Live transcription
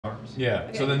arms. Yeah.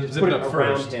 Okay. So then Just zip put it up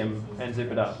around first. him and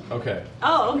zip it up. Okay.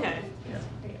 Oh, okay. Yeah.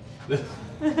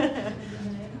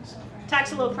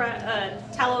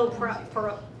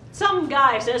 Some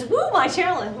guy says, "Woo, my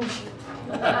challenge."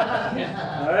 All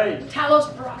right.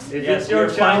 Talos Prox. If Yes, it's your you're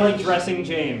finally challenge, dressing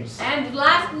James. And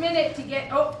last minute to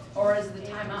get. Oh, or is the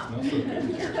time up?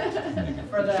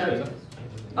 For the.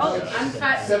 Oh,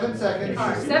 uncut. 7 seconds.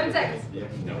 Card. 7 seconds.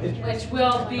 Which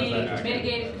will be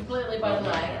mitigated completely by the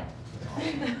lag.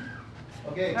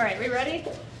 Okay. All right, we ready?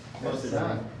 Most is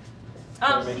done.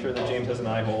 Make sure that James has an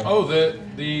eye hole. Oh, the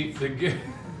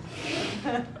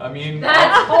I mean.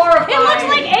 That's horrifying. It looks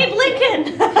like Abe Lincoln.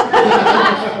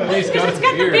 He's got It's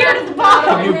got the beard. beard at the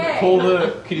bottom. Can you pull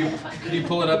Can you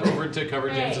pull it up over to cover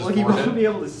James's Well, he won't be forehead?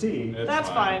 able to see. That's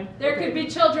fine. There could be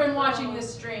children watching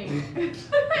this stream. It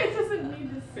doesn't need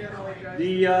this.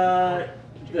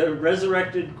 the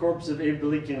resurrected corpse of Abe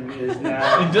Lincoln is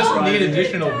now. It doesn't need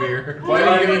additional beard. Why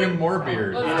are you giving him more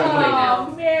beard?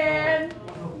 Oh man,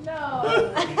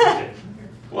 no.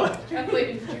 What? I'm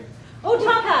bleeding. Oh,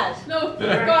 Top Hat. No,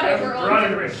 got it. We're We're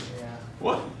on the ring.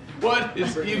 What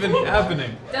is even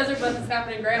happening? Desert bus is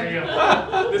happening, Graham. There you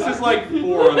go. This is like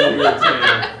 4 on the weird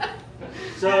scale.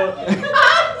 So.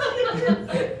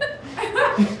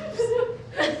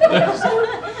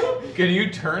 Can you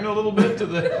turn a little bit to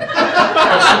the?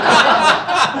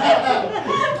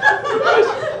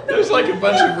 There's like a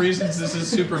bunch of reasons this is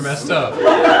super messed up.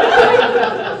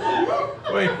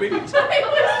 Wait, we need to...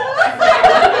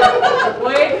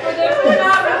 Wait for this to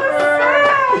happen.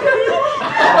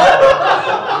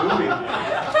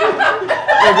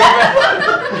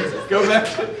 Go back.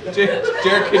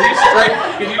 Jared, can you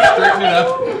straighten it up?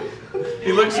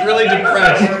 He looks really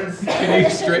depressed. Can you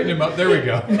straighten him up? There we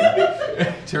go.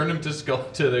 Turn him to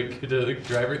the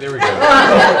driver. There we go.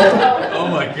 Oh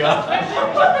my God.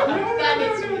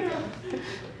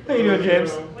 How you doing,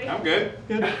 James? I'm good.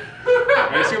 Good.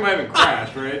 I assume I haven't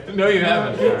crashed, right? No, you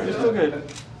haven't. You're still good.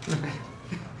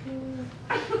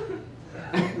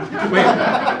 Wait,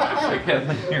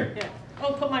 Kathleen, here. Yeah.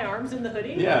 Oh, put my arms in the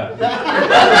hoodie? Yeah.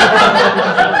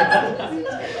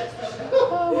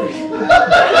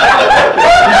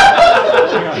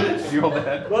 You hold the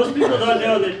head. Most people don't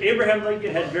know that Abraham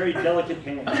Lincoln had very delicate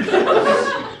hands.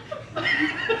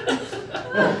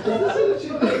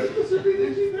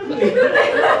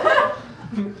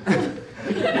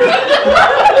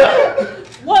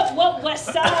 What West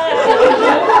Side?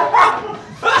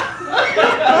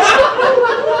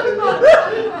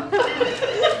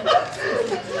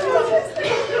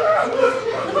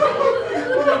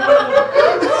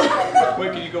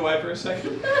 Wait, can you go wide for a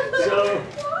second? So.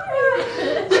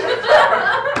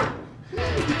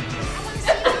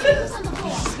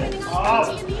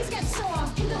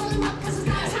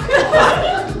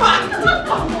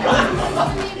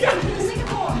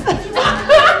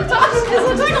 This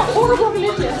looks like a horrible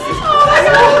ninja.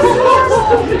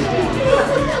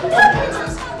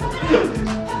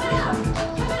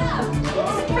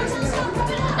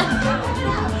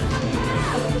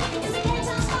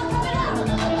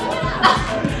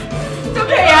 It's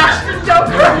okay, Ashton. Don't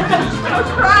cry. Don't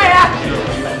cry, Ashton.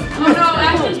 Oh no,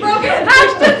 Ashton's broken.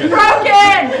 Ashton's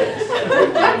broken.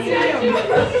 That's him.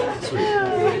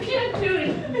 I can't do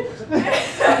it.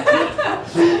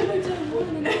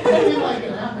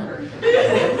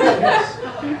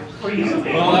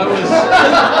 Well, that was.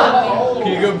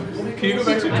 Can you go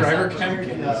back to driver cam?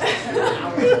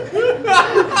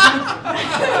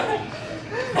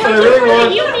 But I really want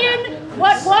Union.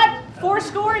 What? 4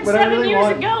 years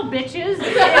ago, bitches.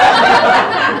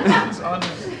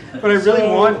 What I really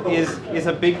want is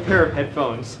a big pair of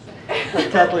headphones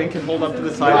that Kathleen can hold up to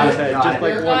the side of his head, just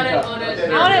like one cup. On it.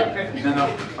 No,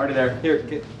 already there. Here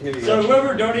you So go.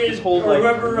 whoever donated hold, or like,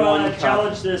 whoever one cup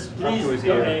challenged this, please to his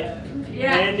ear. donate.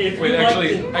 Yeah. And if Wait, you'd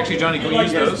actually, Johnny, can we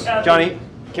use those? Johnny,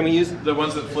 can we use The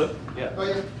ones that flip? Yeah.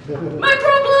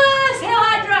 Microblast! Hail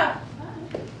Hydra!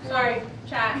 Sorry,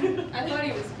 chat. I thought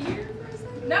he was here for a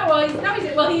second. No,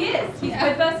 well, he is. He's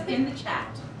with us in the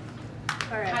chat.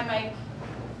 All right. Hi, Mike.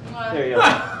 There you go.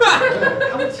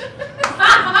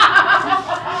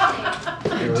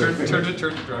 Turn to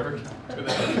driver cam.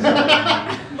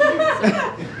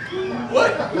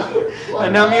 What?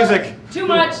 And now music. Too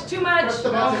much. Press the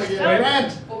button again.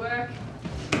 Rant. Pull back.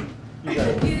 You got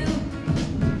it.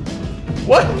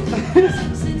 What?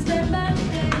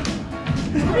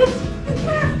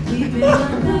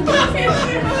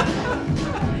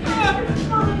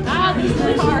 These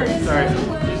are hard. Sorry.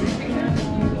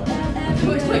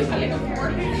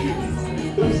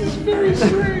 This is very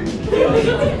strange.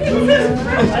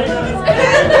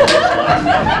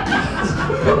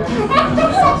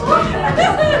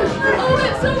 Oh,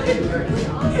 that's so good.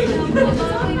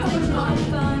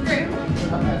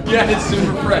 Yeah, it's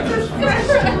super fresh.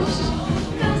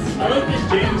 I like that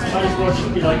James might as well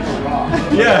should be like a rock.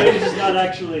 Yeah. James is not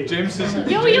actually. James is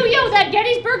That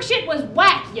Gettysburg shit was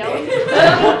whack, yo.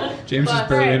 James is But,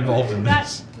 barely alright, involved in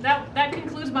this. That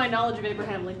concludes my knowledge of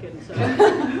Abraham Lincoln. So.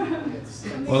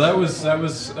 Well, that was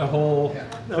a whole.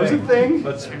 That was a thing.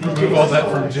 Let's remove all that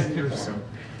from James.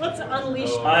 Let's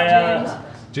unleash I, James.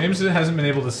 James hasn't been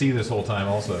able to see this whole time,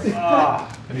 also,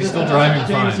 Ah, and he's still driving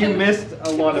James, you fine. missed a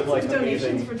lot of like Donations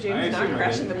amazing. for James not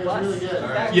crashing the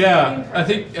bus. Yeah, I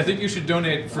think you should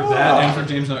donate for that and for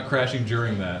James not crashing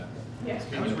during that. Yeah.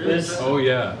 This Oh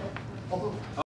yeah.